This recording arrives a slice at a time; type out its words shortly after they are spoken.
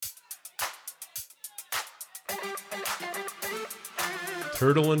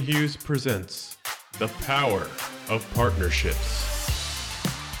Turtle and Hughes presents The Power of Partnerships.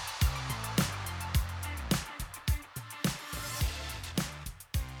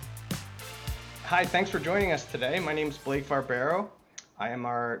 Hi, thanks for joining us today. My name is Blake Barbero. I am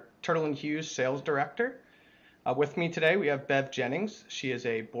our Turtle and Hughes Sales Director. With me today, we have Bev Jennings. She is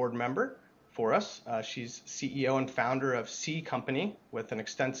a board member for us. She's CEO and founder of C Company with an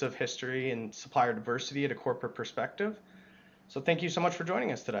extensive history in supplier diversity at a corporate perspective. So thank you so much for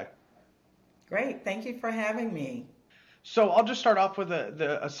joining us today. Great. Thank you for having me. So I'll just start off with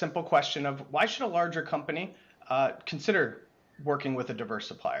a simple question of why should a larger company consider working with a diverse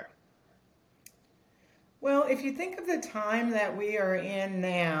supplier? Well, if you think of the time that we are in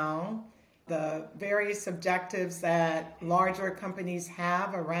now, the various objectives that larger companies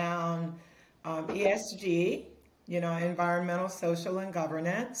have around ESG, environmental, social, and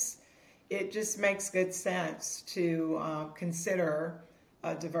governance, it just makes good sense to consider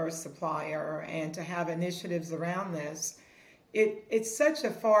a diverse supplier and to have initiatives around this. It's such a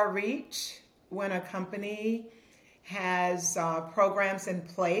far reach when a company has programs in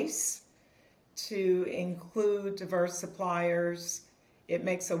place to include diverse suppliers. It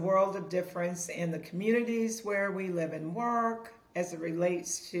makes a world of difference in the communities where we live and work as it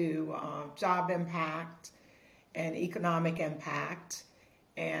relates to job impact and economic impact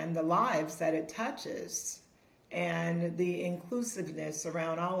and the lives that it touches. And the inclusiveness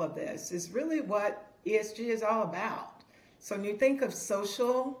around all of this is really what ESG is all about. So when you think of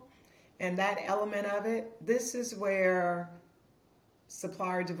social and that element of it, this is where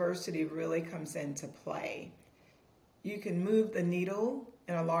supplier diversity really comes into play. You can move the needle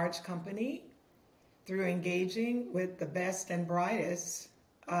in a large company through engaging with the best and brightest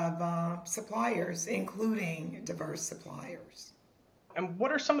of suppliers, including diverse suppliers. And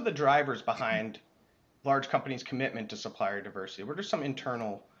what are some of the drivers behind large companies' commitment to supplier diversity? What are some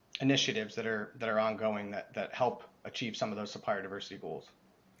internal initiatives that are ongoing that help achieve some of those supplier diversity goals?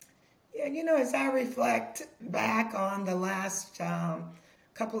 Yeah, as I reflect back on the last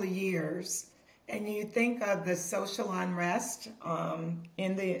couple of years, and you think of the social unrest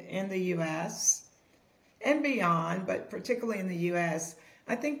in the U.S. and beyond, but particularly in the U.S.,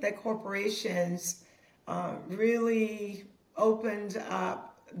 I think that corporations really opened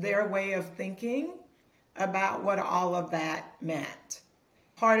up their way of thinking about what all of that meant.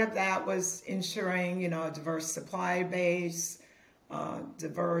 Part of that was ensuring, a diverse supply base,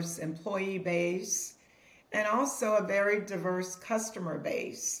 diverse employee base, and also a very diverse customer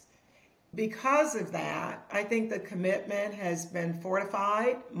base. Because of that, I think the commitment has been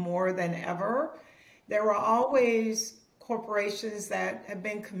fortified more than ever. There were always corporations that have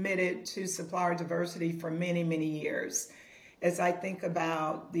been committed to supplier diversity for many, many years. As I think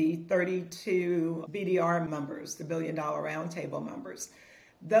about the 32 BDR members, the Billion Dollar Roundtable members,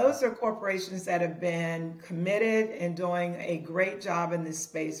 those are corporations that have been committed and doing a great job in this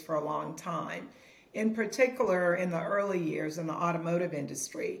space for a long time, in particular in the early years in the automotive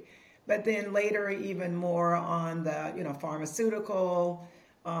industry, but then later even more on the pharmaceutical,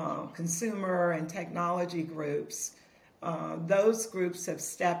 consumer, and technology groups. Those groups have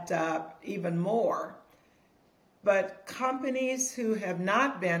stepped up even more. But companies who have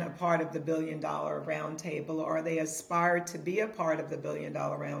not been a part of the Billion Dollar Roundtable or they aspire to be a part of the Billion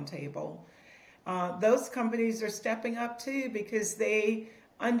Dollar Roundtable, those companies are stepping up too because they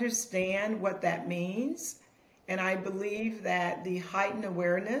understand what that means. And I believe that the heightened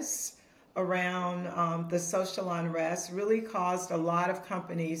awareness around the social unrest really caused a lot of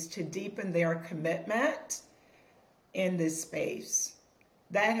companies to deepen their commitment in this space.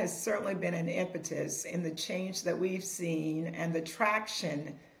 That has certainly been an impetus in the change that we've seen and the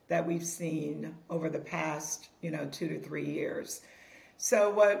traction that we've seen over the past, 2 to 3 years. So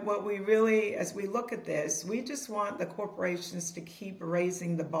what we really, as we look at this, we just want the corporations to keep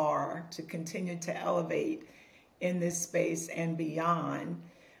raising the bar, to continue to elevate in this space and beyond,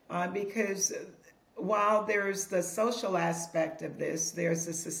 because while there's the social aspect of this, there's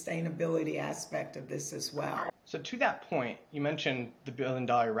the sustainability aspect of this as well. So to that point, you mentioned the Billion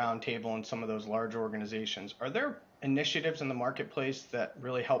Dollar Roundtable and some of those large organizations. Are there initiatives in the marketplace that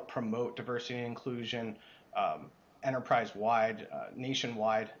really help promote diversity and inclusion enterprise-wide,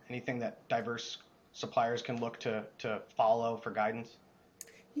 nationwide, anything that diverse suppliers can look to follow for guidance?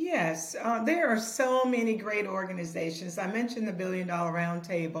 Yes, there are so many great organizations. I mentioned the Billion Dollar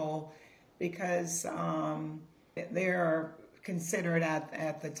Roundtable because they're considered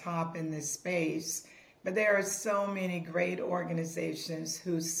at the top in this space. But there are so many great organizations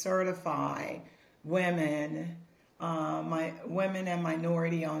who certify women women and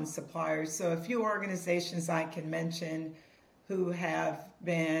minority-owned suppliers. So a few organizations I can mention who have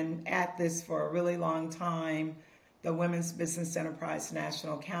been at this for a really long time. The Women's Business Enterprise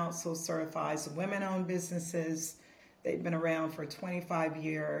National Council certifies women-owned businesses. They've been around for 25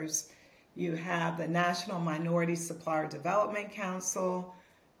 years. You have the National Minority Supplier Development Council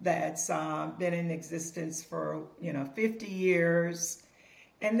that's been in existence for 50 years.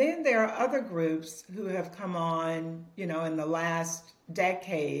 And then there are other groups who have come on, in the last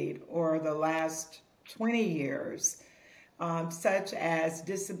decade or the last 20 years, such as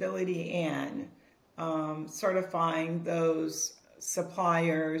Disability In, certifying those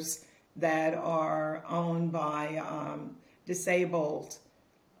suppliers that are owned by disabled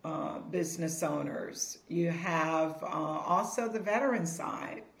business owners. You have also the veteran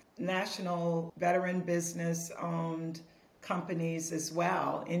side, National Veteran Business Owned Companies as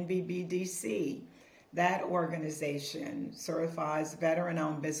well, NVBDC. That organization certifies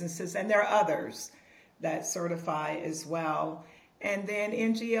veteran-owned businesses, and there are others that certify as well. And then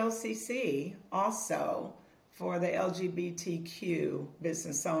NGLCC also for the LGBTQ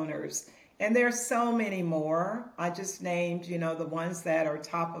business owners. And there's so many more. I just named, the ones that are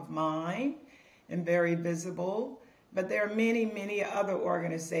top of mind and very visible. But there are many, many other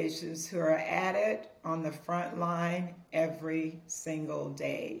organizations who are at it on the front line every single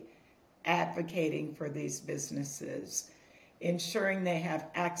day, advocating for these businesses, ensuring they have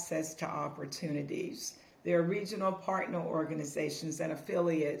access to opportunities. There are regional partner organizations and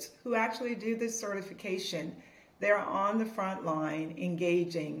affiliates who actually do this certification. They're on the front line,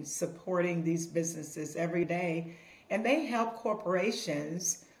 engaging, supporting these businesses every day, and they help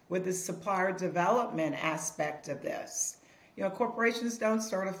corporations with the supplier development aspect of this. Corporations don't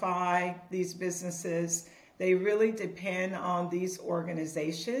certify these businesses. They really depend on these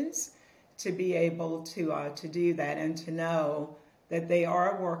organizations to be able to do that and to know that they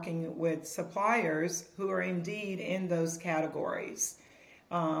are working with suppliers who are indeed in those categories.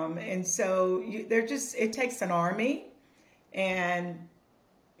 And so it takes an army, and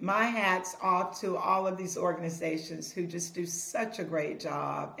my hat's off to all of these organizations who just do such a great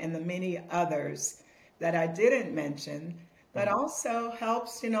job, and the many others that I didn't mention, but also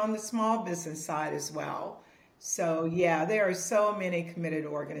helps, on the small business side as well. So yeah, there are so many committed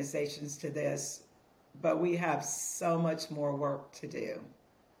organizations to this, but we have so much more work to do.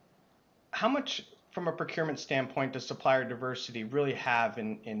 How much, from a procurement standpoint, does supplier diversity really have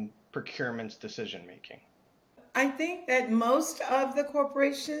in procurement's decision making? I think that most of the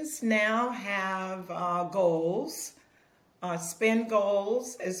corporations now have goals, spend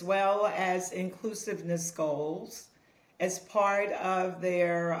goals, as well as inclusiveness goals as part of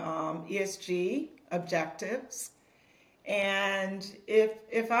their ESG objectives. And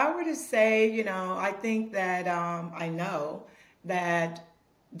if I were to say, I think that I know that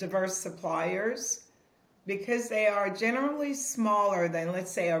diverse suppliers, because they are generally smaller than,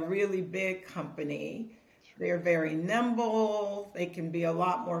 let's say, a really big company, they're very nimble, they can be a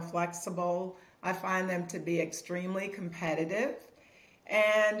lot more flexible. I find them to be extremely competitive,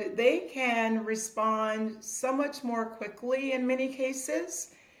 and they can respond so much more quickly in many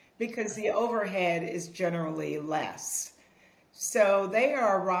cases because the overhead is generally less. So they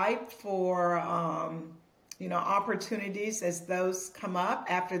are ripe for opportunities as those come up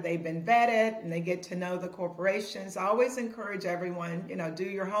after they've been vetted and they get to know the corporations. I always encourage everyone, do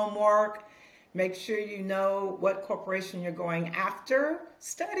your homework, make sure you know what corporation you're going after,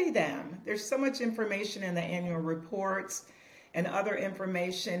 study them. There's so much information in the annual reports and other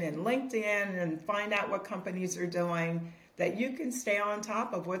information in LinkedIn, and find out what companies are doing that you can stay on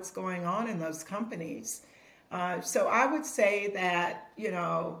top of what's going on in those companies. So I would say that,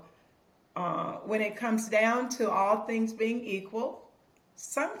 when it comes down to all things being equal,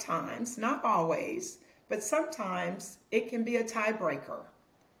 sometimes, not always, but sometimes it can be a tiebreaker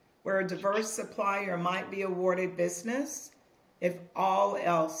where a diverse supplier might be awarded business if all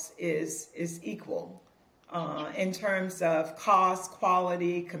else is equal in terms of cost,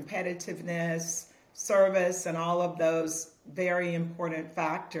 quality, competitiveness, service, and all of those very important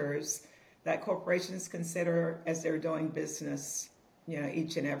factors that corporations consider as they're doing business,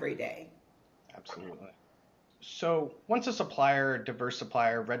 each and every day. Absolutely. So once a diverse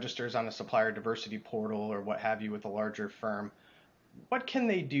supplier, registers on a supplier diversity portal or what have you with a larger firm, what can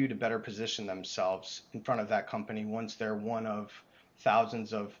they do to better position themselves in front of that company once they're one of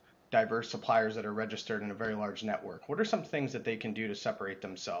thousands of diverse suppliers that are registered in a very large network? What are some things that they can do to separate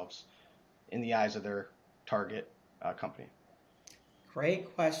themselves in the eyes of their target company?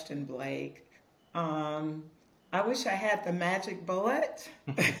 Great question, Blake. I wish I had the magic bullet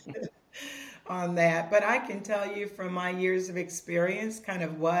on that, but I can tell you from my years of experience kind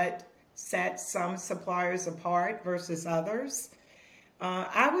of what sets some suppliers apart versus others.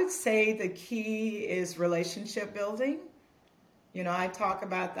 I would say the key is relationship building. I talk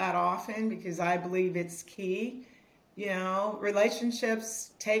about that often because I believe it's key.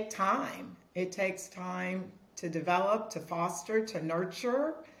 Relationships take time. It takes time to develop, to foster, to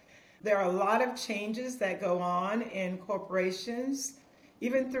nurture. There are a lot of changes that go on in corporations,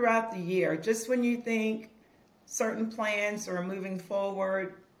 even throughout the year. Just when you think certain plans are moving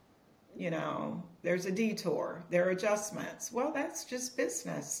forward, there's a detour, there are adjustments. Well, that's just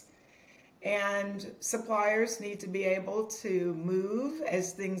business. And suppliers need to be able to move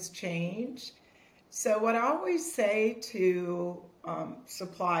as things change. So, what I always say to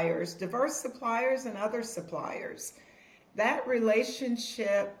suppliers, diverse suppliers and other suppliers, that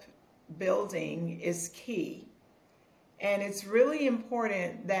relationship building is key. And it's really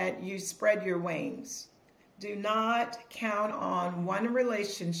important that you spread your wings. Do not count on one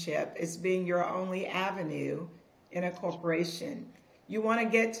relationship as being your only avenue in a corporation. You want to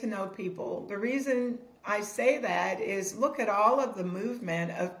get to know people. The reason I say that is look at all of the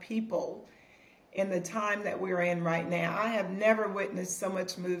movement of people in the time that we're in right now. I have never witnessed so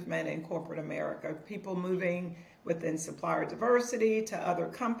much movement in corporate America. People moving within supplier diversity to other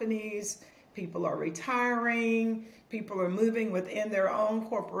companies. People are retiring. People are moving within their own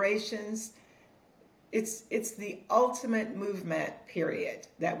corporations. It's the ultimate movement period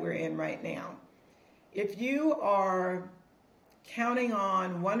that we're in right now. If you are counting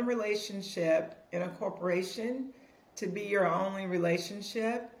on one relationship in a corporation to be your only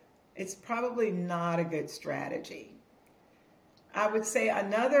relationship, it's probably not a good strategy. I would say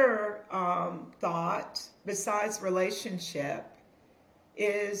another thought besides relationship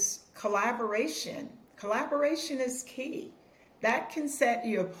is collaboration. Collaboration is key. That can set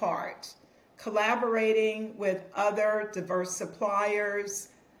you apart. Collaborating with other diverse suppliers,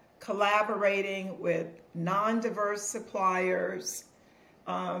 collaborating with non-diverse suppliers,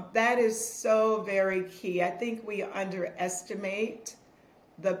 that is so very key. I think we underestimate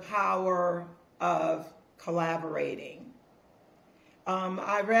the power of collaborating.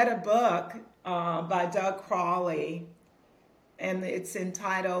 I read a book by Doug Crawley, and it's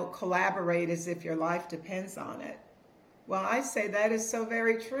entitled Collaborate as if your life depends on it. Well, I say that is so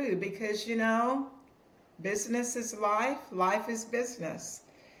very true because, business is life, life is business.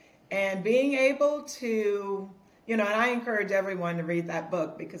 And being able to, and I encourage everyone to read that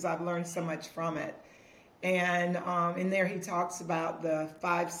book because I've learned so much from it. And in there he talks about the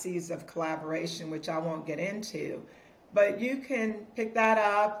 5 C's of collaboration, which I won't get into. But you can pick that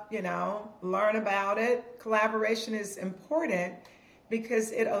up, learn about it. Collaboration is important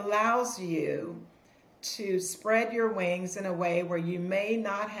because it allows you to spread your wings in a way where you may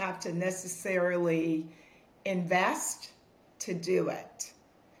not have to necessarily invest to do it.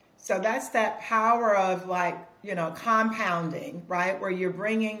 So that's that power of compounding, right? Where you're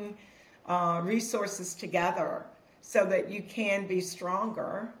bringing resources together so that you can be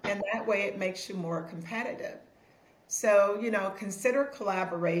stronger. And that way it makes you more competitive. So, consider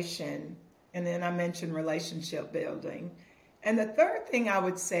collaboration. And then I mentioned relationship building. And the third thing I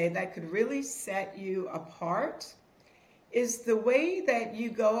would say that could really set you apart is the way that you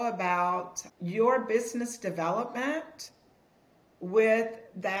go about your business development with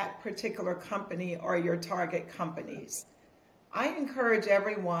that particular company or your target companies. I encourage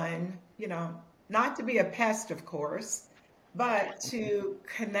everyone, not to be a pest, of course, but to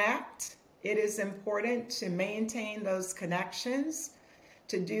connect. It is important to maintain those connections,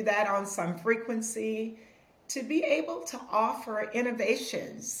 to do that on some frequency, to be able to offer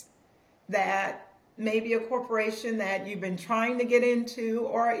innovations that maybe a corporation that you've been trying to get into,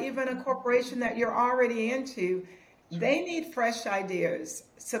 or even a corporation that you're already into, they need fresh ideas.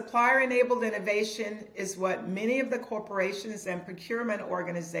 Supplier-enabled innovation is what many of the corporations and procurement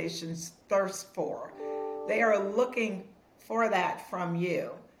organizations thirst for. They are looking for that from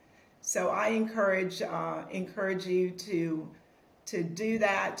you. So I encourage you to do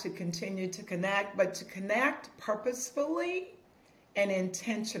that, to continue to connect, but to connect purposefully and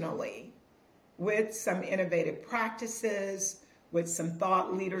intentionally with some innovative practices, with some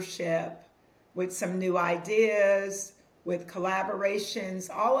thought leadership, with some new ideas, with collaborations.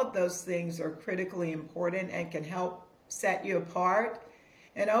 All of those things are critically important and can help set you apart.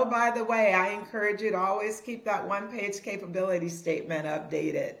 And oh, by the way, I encourage you to always keep that one-page capability statement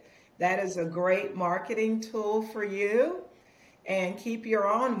updated. That is a great marketing tool for you. And keep your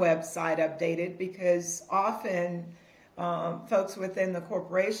own website updated because often folks within the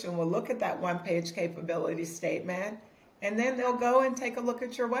corporation will look at that one-page capability statement and then they'll go and take a look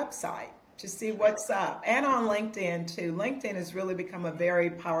at your website. to see what's up. And on LinkedIn too. LinkedIn has really become a very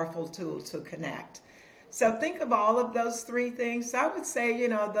powerful tool to connect. So think of all of those three things. So I would say,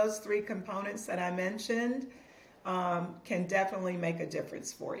 those three components that I mentioned can definitely make a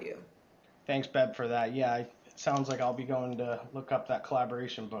difference for you. Thanks, Bev, for that. Yeah, it sounds like I'll be going to look up that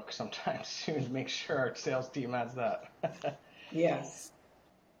collaboration book sometime soon to make sure our sales team has that. Yes.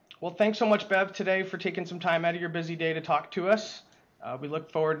 Well, thanks so much, Bev, today for taking some time out of your busy day to talk to us. We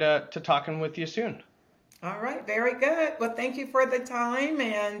look forward to talking with you soon. All right, very good. Well, thank you for the time.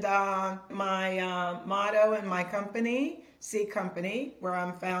 And my motto in my company, C Company, where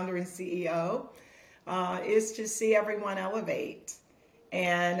I'm founder and CEO, is to see everyone elevate.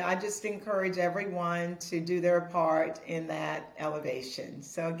 And I just encourage everyone to do their part in that elevation.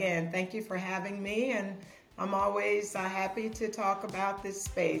 So again, thank you for having me. And I'm always happy to talk about this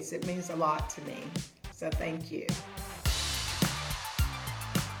space. It means a lot to me. So thank you.